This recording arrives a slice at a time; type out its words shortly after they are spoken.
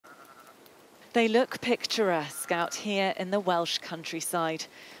They look picturesque out here in the Welsh countryside,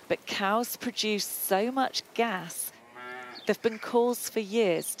 but cows produce so much gas. There have been calls for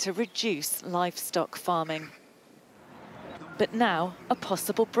years to reduce livestock farming. But now, a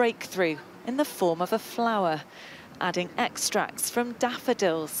possible breakthrough in the form of a flower. Adding extracts from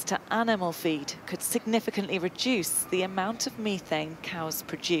daffodils to animal feed could significantly reduce the amount of methane cows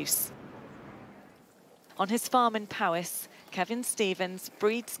produce. On his farm in Powys, Kevin Stevens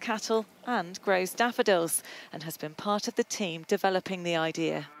breeds cattle and grows daffodils and has been part of the team developing the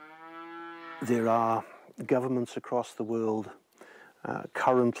idea. There are governments across the world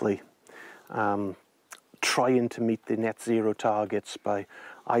currently trying to meet the net zero targets by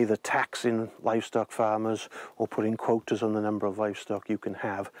either taxing livestock farmers or putting quotas on the number of livestock you can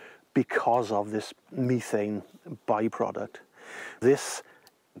have because of this methane byproduct. This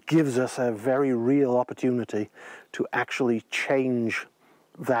gives us a very real opportunity to actually change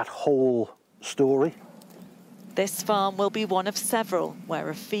that whole story. This farm will be one of several where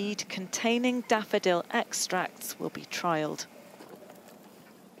a feed containing daffodil extracts will be trialled.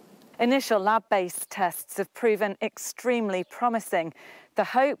 Initial lab-based tests have proven extremely promising. The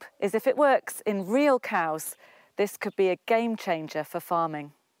hope is if it works in real cows, this could be a game changer for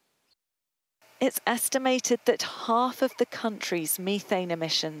farming. It's estimated that half of the country's methane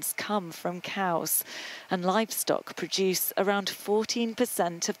emissions come from cows, and livestock produce around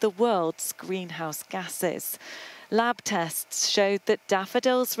 14% of the world's greenhouse gases. Lab tests showed that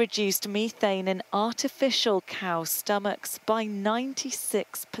daffodils reduced methane in artificial cow stomachs by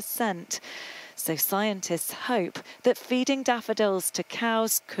 96%. So scientists hope that feeding daffodils to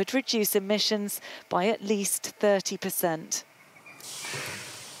cows could reduce emissions by at least 30%.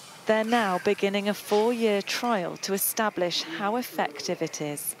 They're now beginning a 4-year trial to establish how effective it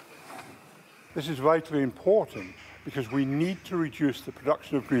is. This is vitally important because we need to reduce the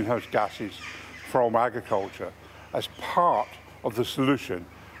production of greenhouse gases from agriculture as part of the solution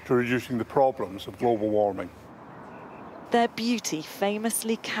to reducing the problems of global warming. Their beauty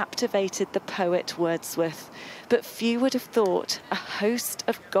famously captivated the poet Wordsworth, but few would have thought a host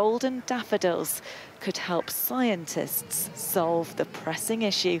of golden daffodils could help scientists solve the pressing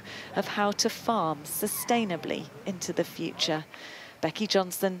issue of how to farm sustainably into the future. Becky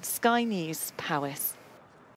Johnson, Sky News, Powys.